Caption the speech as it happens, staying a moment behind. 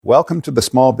Welcome to the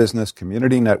Small Business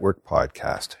Community Network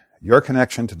podcast, your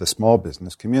connection to the small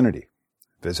business community.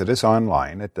 Visit us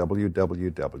online at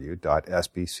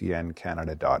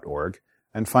www.sbcncanada.org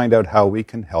and find out how we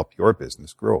can help your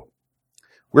business grow.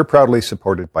 We're proudly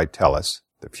supported by TELUS,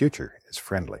 the future is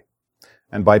friendly,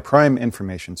 and by Prime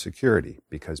Information Security,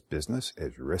 because business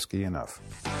is risky enough.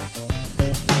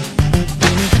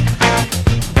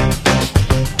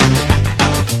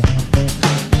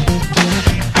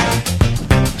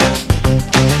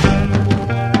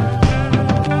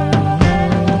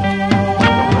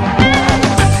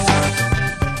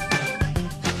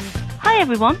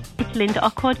 Hi everyone, it's Linda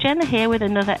Ockroyd-Jenner here with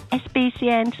another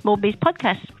SBCN Small Biz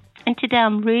podcast. And today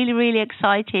I'm really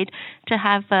excited to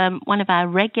have one of our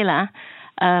regular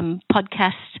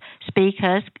podcast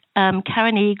speakers,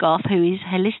 Karen Egoff, who is a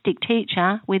holistic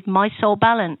teacher with My Soul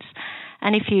Balance.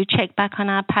 And if you check back on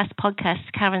our past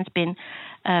podcasts, Karen's been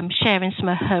sharing some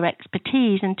of her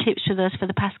expertise and tips with us for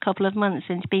the past couple of months,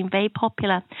 and it's been very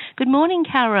popular. Good morning,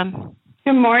 Karen.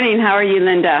 Good morning. How are you,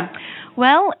 Linda?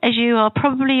 Well, as you are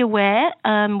probably aware,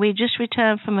 we just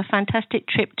returned from a fantastic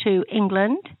trip to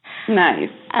England. Nice.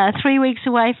 3 weeks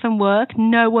away from work,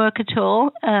 no work at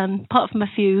all, apart from a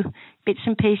few bits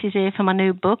and pieces here for my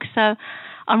new book. So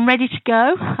I'm ready to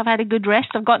go. I've had a good rest.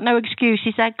 I've got no excuse.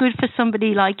 Is that good for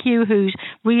somebody like you who's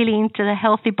really into the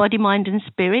healthy body, mind and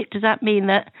spirit? Does that mean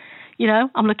that,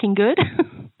 I'm looking good?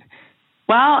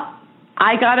 Well,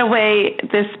 I got away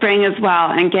this spring as well,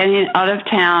 and getting out of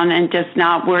town and just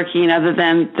not working other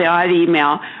than the odd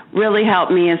email really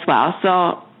helped me as well.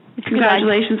 So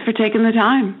congratulations for taking the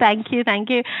time. Thank you.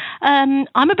 I'm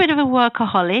a bit of a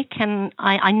workaholic, and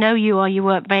I know you are. You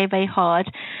work very, very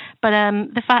hard. But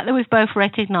the fact that we've both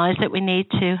recognised that we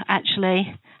need to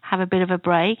actually have a bit of a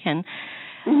break. And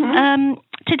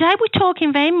today we're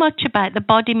talking very much about the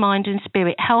body, mind and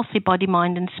spirit, healthy body,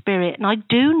 mind and spirit. And I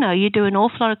do know you do an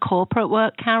awful lot of corporate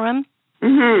work, Karen.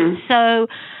 Mm-hmm. So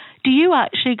do you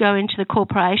actually go into the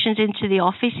corporations, into the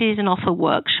offices and offer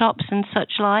workshops and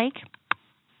such like?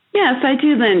 Yes, I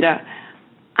do, Linda.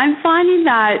 I'm finding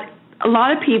that a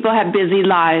lot of people have busy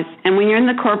lives. And when you're in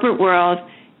the corporate world,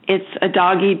 it's a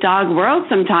dog-eat-dog world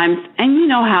sometimes. And you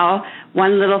know how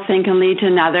one little thing can lead to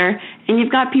another. And you've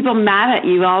got people mad at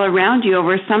you all around you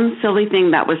over some silly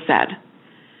thing that was said.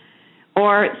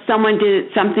 Or someone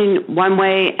did something one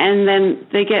way and then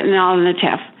they get all in a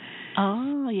tiff.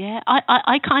 Oh, yeah.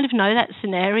 I kind of know that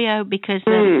scenario because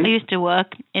I used to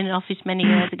work in an office many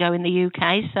years ago in the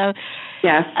UK. So,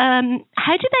 yes.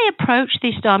 How do they approach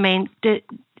this? I mean, do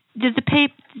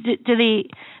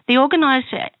the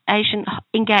organisation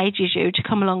engages you to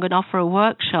come along and offer a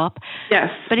workshop? Yes.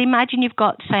 But imagine you've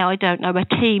got, say, I don't know, a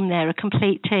team there, a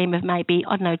complete team of maybe,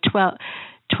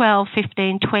 12,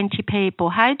 15, 20 people.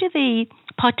 How do the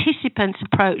participants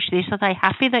approach this? Are they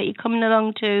happy that you're coming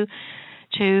along to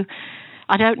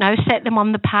I don't know, set them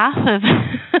on the path of,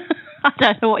 I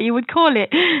don't know what you would call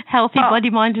it, healthy body,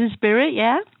 mind and spirit,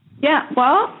 yeah? Yeah,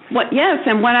 well, yes,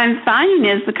 and what I'm finding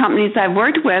is the companies I've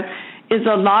worked with is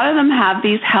a lot of them have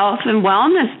these health and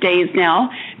wellness days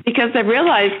now because they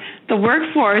realize the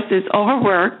workforce is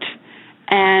overworked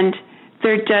and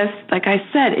they're just, like I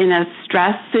said, in a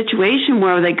stress situation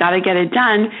where they got to get it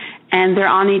done and they're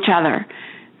on each other.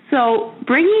 So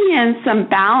bringing in some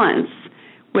balance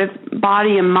with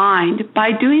body and mind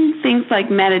by doing things like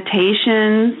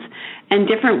meditations and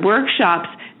different workshops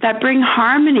that bring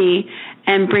harmony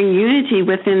and bring unity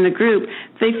within the group,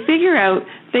 they figure out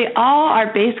they all are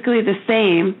basically the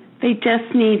same. They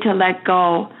just need to let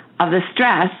go of the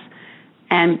stress,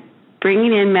 and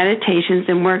bringing in meditations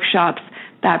and workshops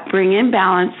that bring in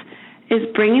balance is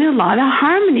bringing a lot of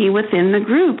harmony within the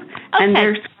group. Okay. And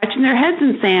they're scratching their heads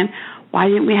and saying, why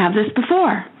didn't we have this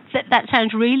before? That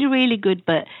sounds really good,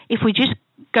 but if we just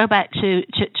go back to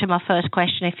my first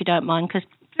question, if you don't mind, because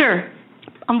sure.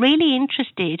 I'm really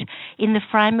interested in the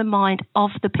frame of mind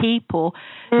of the people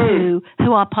who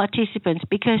are participants,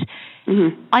 because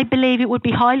I believe it would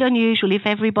be highly unusual if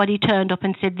everybody turned up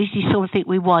and said, this is something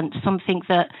we want, something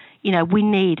that, we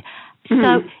need.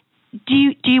 So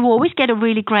do you always get a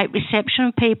really great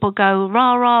reception? People go,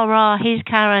 rah, rah, rah, here's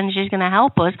Karen, she's going to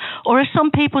help us? Or are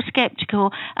some people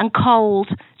skeptical and cold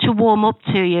to warm up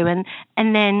to you and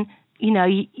then,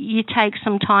 you take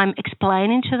some time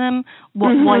explaining to them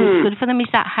why it's good for them? Is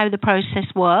that how the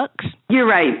process works? You're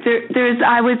right. There's,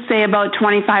 I would say, about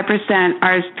 25%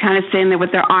 are kind of sitting there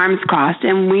with their arms crossed,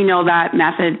 and we know that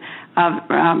method of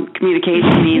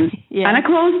communication means kind of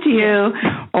close to you,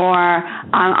 or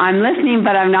I'm listening,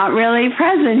 but I'm not really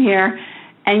present here.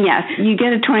 And yes, you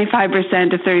get a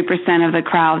 25% to 30% of the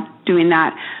crowd doing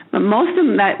that. But most of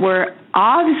them that were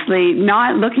obviously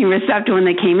not looking receptive when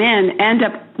they came in end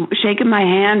up shaking my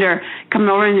hand or coming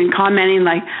over and commenting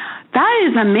like, that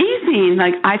is amazing.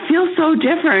 Like, I feel so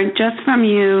different just from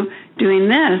you doing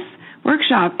this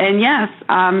workshop. And yes,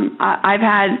 I've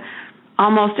had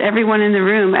almost everyone in the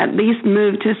room at least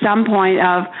move to some point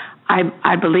of,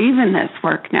 I believe in this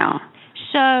work now.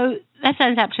 So that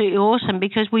sounds absolutely awesome,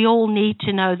 because we all need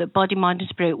to know that body, mind, and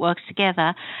spirit works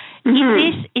together.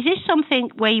 Mm-hmm. Is this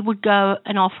something where you would go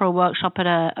and offer a workshop at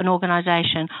an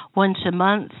organisation once a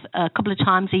month, a couple of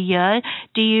times a year?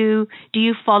 Do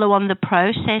you follow on the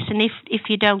process? And if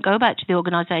you don't go back to the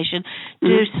organisation,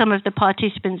 do some of the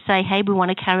participants say, hey, we want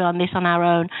to carry on this on our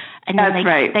own? And then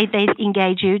they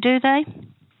engage you, do they?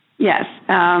 Yes.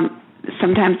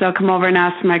 Sometimes they'll come over and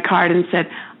ask for my card and said,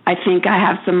 I think I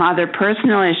have some other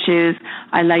personal issues.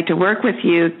 I'd like to work with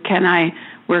you. Can I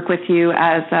work with you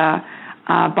as a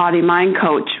body-mind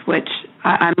coach? Which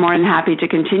I'm more than happy to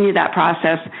continue that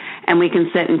process, and we can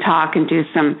sit and talk and do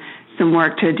some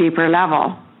work to a deeper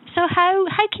level. So how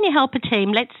can you help a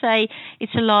team? Let's say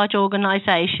it's a large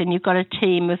organization. You've got a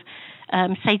team of,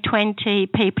 say, 20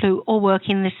 people who all work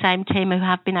in the same team who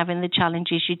have been having the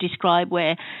challenges you describe,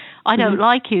 where I don't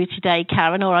like you today,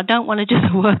 Karen, or I don't want to do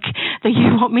the work that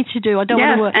you want me to do. I don't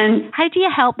want to work. And how do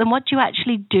you help them? What do you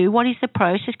actually do? What is the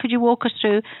process? Could you walk us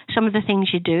through some of the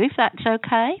things you do, if that's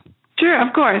okay? Sure,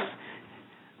 of course.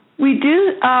 We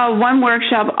do one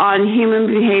workshop on human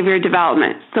behavior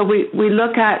development. So we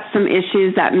look at some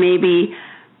issues that maybe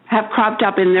have cropped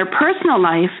up in their personal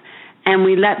life, and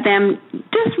we let them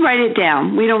just write it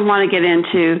down. We don't want to get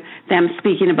into them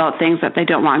speaking about things that they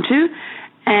don't want to.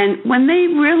 And when they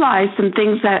realize some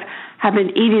things that have been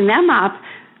eating them up,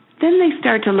 then they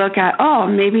start to look at, oh,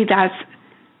 maybe that's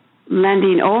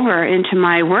lending over into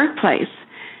my workplace.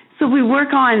 So we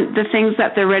work on the things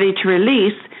that they're ready to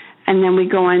release, and then we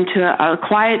go into a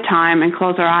quiet time and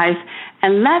close our eyes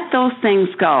and let those things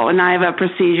go. And I have a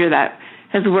procedure that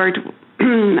has worked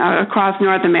across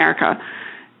North America.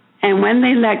 And when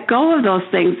they let go of those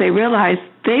things, they realize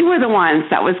they were the ones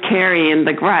that was carrying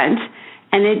the grunt,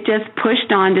 and it just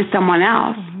pushed on to someone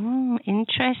else.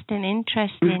 Interesting.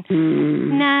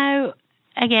 Now,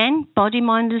 again, body,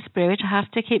 mind, and spirit, I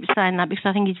have to keep saying that because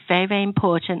I think it's very, very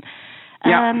important.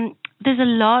 There's a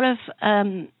lot of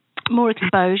more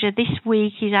exposure. This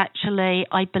week is actually,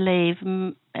 I believe,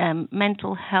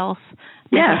 Mental Health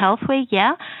Week,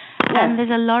 yeah. And there's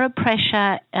a lot of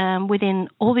pressure within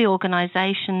all the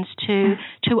organisations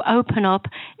to open up.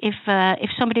 If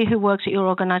somebody who works at your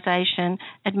organisation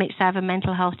admits to have a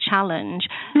mental health challenge,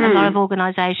 a lot of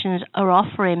organisations are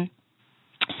offering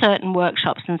certain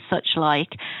workshops and such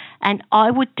like. And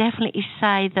I would definitely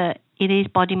say that it is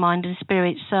body, mind, and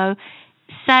spirit. So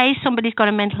say somebody's got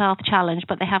a mental health challenge,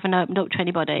 but they haven't opened up to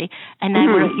anybody, and they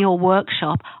were at your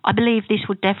workshop. I believe this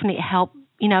would definitely help,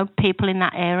 people in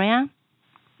that area.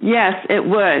 Yes, it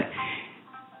would.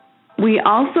 We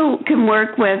also can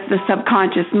work with the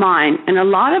subconscious mind. And a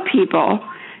lot of people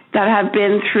that have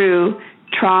been through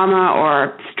trauma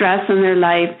or stress in their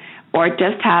life, or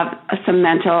just have some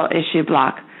mental issue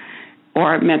block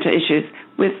or mental issues,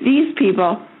 with these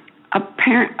people,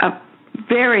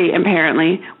 very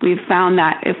apparently, we've found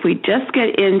that if we just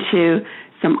get into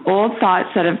some old thoughts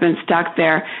that have been stuck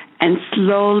there and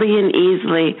slowly and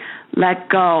easily let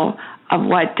go of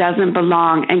what doesn't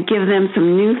belong and give them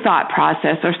some new thought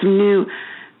process or some new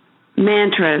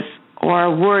mantras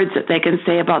or words that they can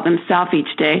say about themselves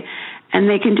each day, and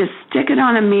they can just stick it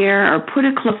on a mirror or put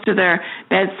it close to their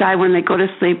bedside when they go to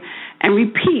sleep and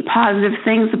repeat positive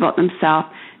things about themselves,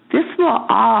 this will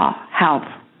all help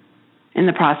in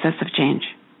the process of change.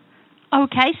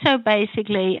 Okay, so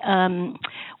basically,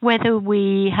 whether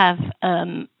we have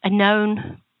a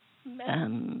known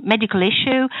medical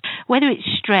issue, whether it's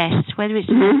stress, whether it's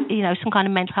some kind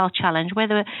of mental health challenge,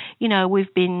 whether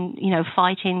we've been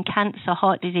fighting cancer,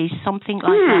 heart disease, something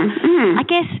like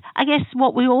that. I guess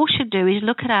what we all should do is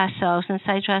look at ourselves and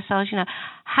say to ourselves,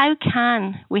 how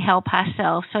can we help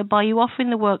ourselves? So by you offering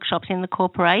the workshops in the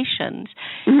corporations,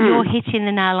 you're hitting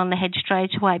the nail on the head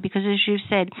straight away, because as you've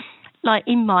said, like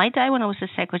in my day when I was a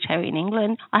secretary in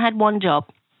England, I had one job.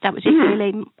 That was it,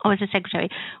 really. I was a secretary.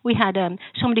 We had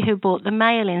somebody who brought the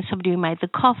mail in, somebody who made the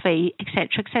coffee, etc.,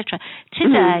 etc.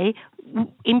 Today,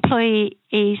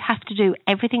 employees have to do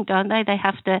everything, don't they? They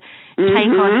have to take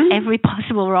on every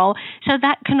possible role. So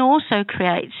that can also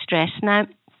create stress. Now,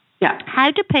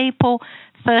 how do people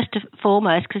first and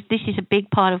foremost, because this is a big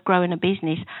part of growing a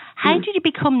business, how did you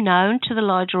become known to the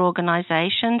larger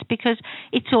organisations? Because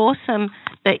it's awesome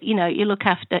that, you look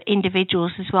after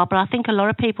individuals as well, but I think a lot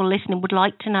of people listening would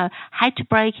like to know how to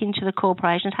break into the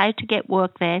corporations, how to get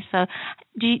work there. So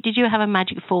did you have a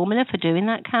magic formula for doing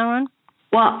that, Karen?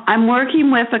 Well, I'm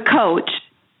working with a coach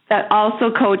that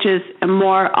also coaches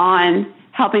more on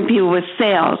helping people with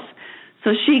sales.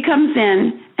 So she comes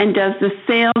in and does the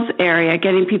sales area,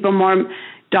 getting people more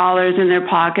dollars in their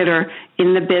pocket or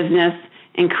in the business,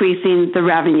 increasing the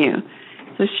revenue.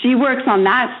 So she works on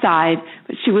that side,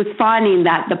 but she was finding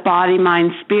that the body,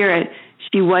 mind, spirit,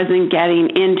 she wasn't getting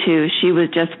into. She was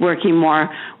just working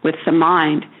more with the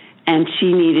mind. And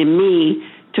she needed me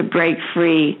to break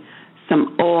free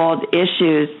some old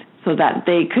issues so that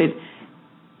they could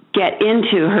get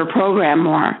into her program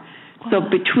more. Wow. So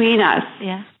between us,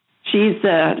 she's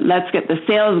the let's get the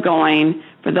sales going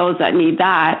for those that need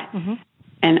that,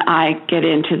 and I get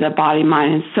into the body,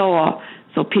 mind, and soul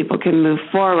so people can move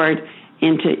forward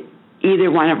into either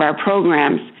one of our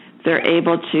programs. They're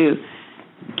able to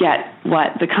get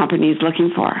what the company is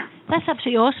looking for. That's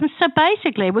absolutely awesome. So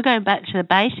basically, we're going back to the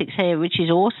basics here, which is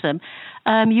awesome.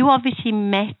 You obviously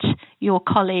met your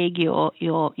colleague,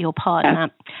 your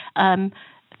partner,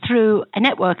 through a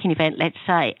networking event, let's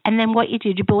say, and then what you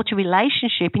did, you built a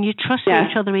relationship and you trusted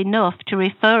each other enough to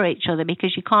refer each other,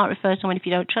 because you can't refer someone if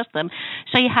you don't trust them.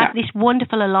 So you have this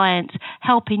wonderful alliance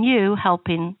helping you,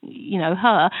 helping,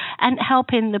 her, and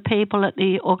helping the people at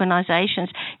the organisations.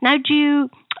 Now, do you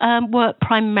work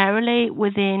primarily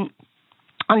within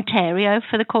Ontario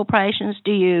for the corporations?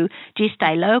 Do you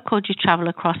stay local? Do you travel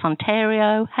across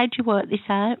Ontario? How do you work this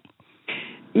out?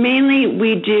 Mainly,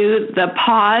 we do the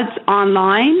pods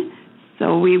online.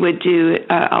 So we would do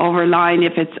overline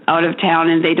if it's out of town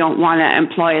and they don't want to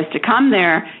employ us to come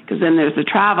there, because then there's the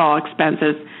travel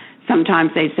expenses.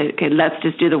 Sometimes they say, okay, let's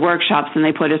just do the workshops, and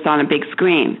they put us on a big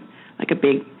screen, like a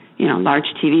big, large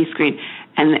TV screen,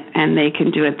 and they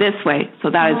can do it this way. So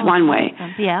that is one way.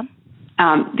 Yeah.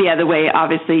 The other way,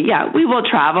 obviously, we will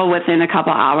travel within a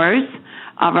couple hours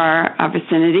of our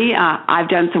vicinity. I've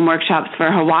done some workshops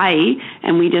for Hawaii,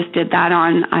 and we just did that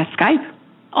on Skype.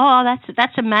 Oh,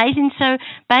 that's amazing. So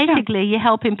basically, you're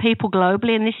helping people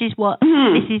globally, and this is what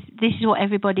this is what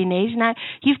everybody needs now.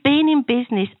 You've been in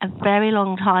business a very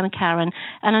long time, Karen,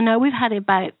 and I know we've had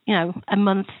about a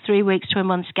month, 3 weeks to a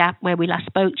month's gap where we last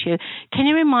spoke to you. Can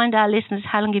you remind our listeners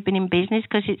how long you've been in business?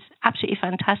 Because it's absolutely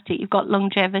fantastic. You've got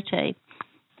longevity.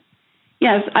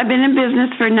 Yes, I've been in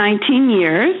business for 19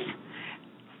 years.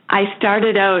 I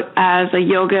started out as a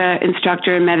yoga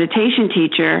instructor and meditation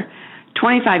teacher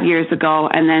 25 years ago,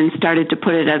 and then started to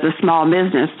put it as a small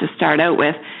business to start out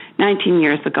with 19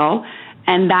 years ago.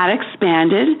 And that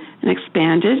expanded and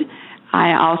expanded.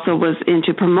 I also was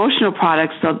into promotional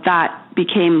products, so that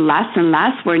became less and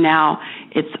less, where now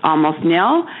it's almost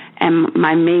nil. And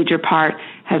my major part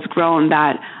has grown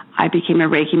that I became a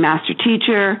Reiki master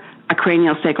teacher, a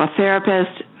cranial sacral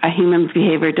therapist, a human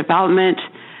behavior development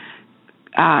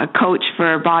coach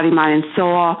for body, mind, and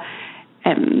soul,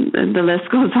 and the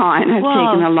list goes on. I've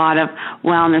taken a lot of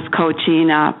wellness coaching,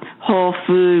 whole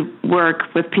food work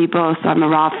with people, so I'm a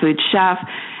raw food chef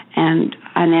and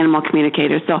an animal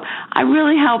communicator. So I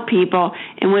really help people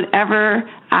in whatever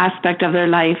aspect of their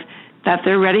life that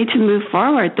they're ready to move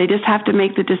forward. They just have to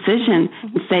make the decision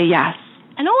and say yes.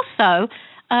 And also,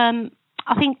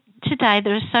 I think today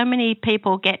there are so many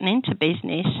people getting into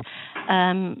business,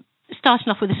 starting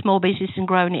off with a small business and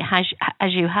growing it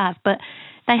as you have, but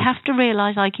they have to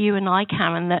realise, like you and I,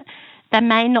 Karen, that they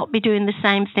may not be doing the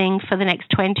same thing for the next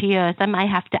 20 years. They may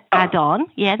have to add on.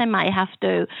 Yeah, they may have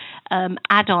to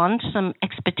add on some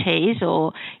expertise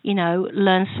or,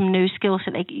 learn some new skills.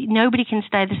 So nobody can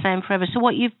stay the same forever. So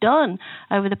what you've done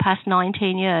over the past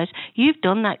 19 years, you've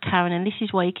done that, Karen, and this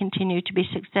is why you continue to be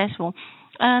successful.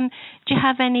 Do you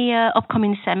have any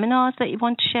upcoming seminars that you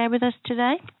want to share with us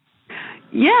today?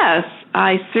 Yes,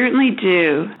 I certainly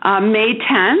do. May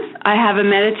 10th, I have a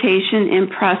meditation in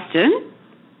Preston,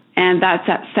 and that's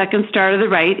at Second Star to the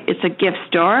right. It's a gift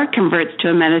store, converts to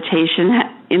a meditation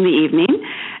in the evening,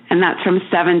 and that's from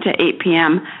 7 to 8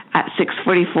 p.m. at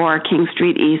 644 King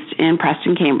Street East in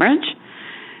Preston, Cambridge.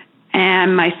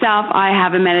 And myself, I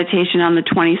have a meditation on the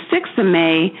 26th of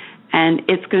May, and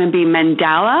it's going to be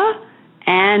Mandala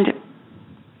and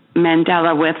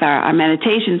Mandela with our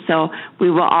meditation. So we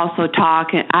will also talk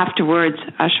afterwards,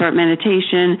 a short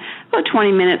meditation, about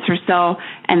 20 minutes or so,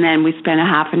 and then we spend a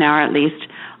half an hour at least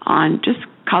on just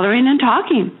coloring and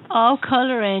talking. Oh,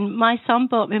 coloring. My son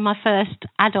bought me my first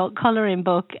adult coloring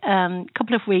book a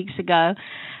couple of weeks ago,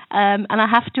 and I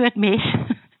have to admit,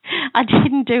 I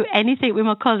didn't do anything with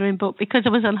my colouring book because I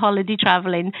was on holiday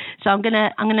travelling. So I'm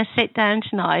gonna sit down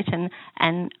tonight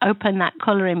and open that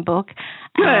colouring book.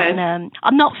 Good. And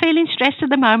I'm not feeling stressed at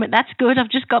the moment. That's good. I've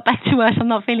just got back to work. So I'm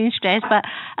not feeling stressed. But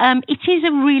it is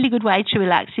a really good way to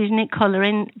relax, isn't it?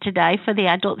 Colouring today for the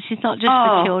adults. It's not just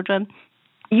for children.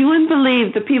 You wouldn't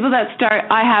believe the people that start.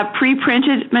 I have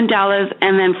pre-printed mandalas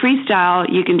and then freestyle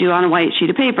you can do on a white sheet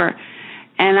of paper.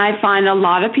 And I find a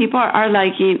lot of people are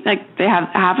liking, like they have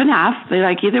half and half. They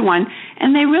like either one.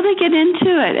 And they really get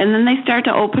into it. And then they start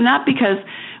to open up because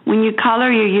when you color,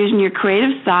 you're using your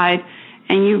creative side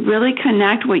and you really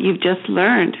connect what you've just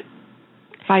learned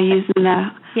by using the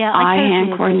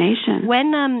eye-hand coordination.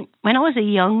 When I was a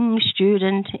young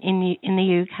student in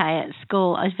the UK at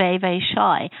school, I was very, very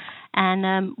shy.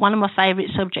 And one of my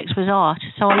favourite subjects was art.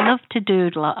 So I loved to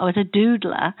doodle. I was a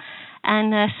doodler.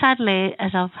 And sadly,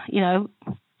 as I've,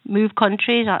 moved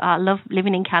countries, I love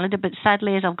living in Canada, but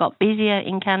sadly, as I've got busier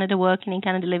in Canada, working in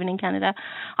Canada, living in Canada,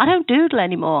 I don't doodle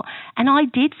anymore. And I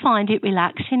did find it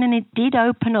relaxing, and it did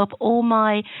open up all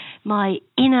my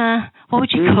inner, what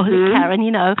would you call it,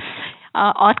 Karen,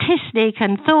 artistic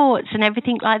and thoughts and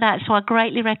everything like that. So I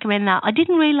greatly recommend that. I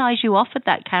didn't realise you offered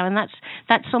that, Karen.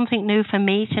 That's something new for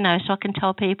me to know, so I can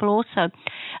tell people also.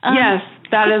 Yes,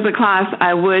 that is a class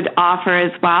I would offer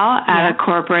as well at a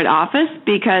corporate office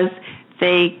because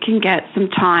they can get some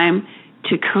time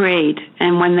to create,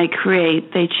 and when they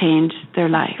create, they change their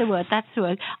life. That's the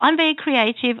word. I'm very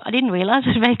creative. I didn't realise I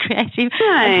was very creative.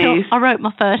 Nice. I wrote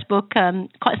my first book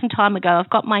quite some time ago. I've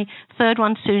got my third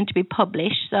one soon to be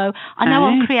published, so I know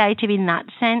I'm creative in that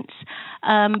sense.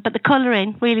 But the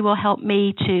colouring really will help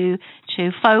me to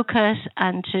focus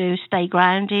and to stay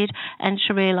grounded and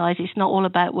to realise it's not all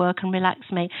about work and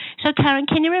relax me. So, Karen,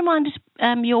 can you remind us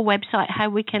your website, how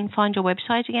we can find your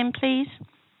website again, please?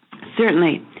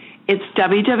 Certainly. It's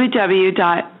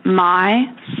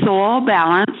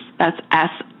www.mysoulbalance, that's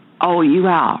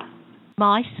SOUL.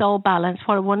 My Soul Balance.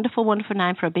 What a wonderful, wonderful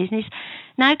name for a business.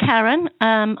 Now, Karen,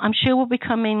 I'm sure we'll be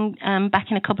coming back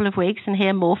in a couple of weeks and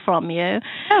hear more from you.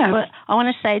 Yeah. But I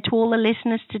want to say to all the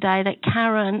listeners today that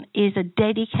Karen is a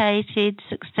dedicated,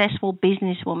 successful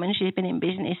businesswoman. She's been in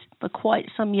business for quite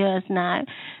some years now.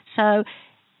 So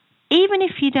even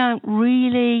if you don't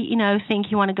really,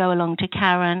 think you want to go along to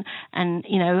Karen and,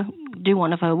 do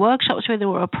one of her workshops with her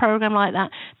or a program like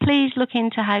that, please look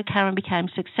into how Karen became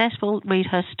successful, read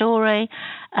her story,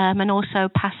 and also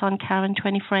pass on Karen to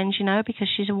any friends, because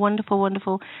she's a wonderful,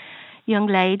 wonderful young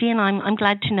lady, and I'm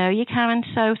glad to know you, Karen.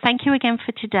 So thank you again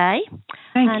for today.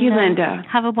 Thank you, Linda.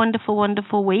 Have a wonderful,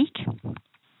 wonderful week.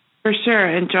 For sure.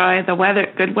 Enjoy the weather.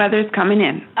 Good weather's coming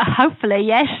in. Hopefully,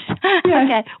 yes.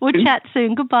 Okay, we'll chat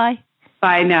soon. Goodbye.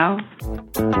 Bye now.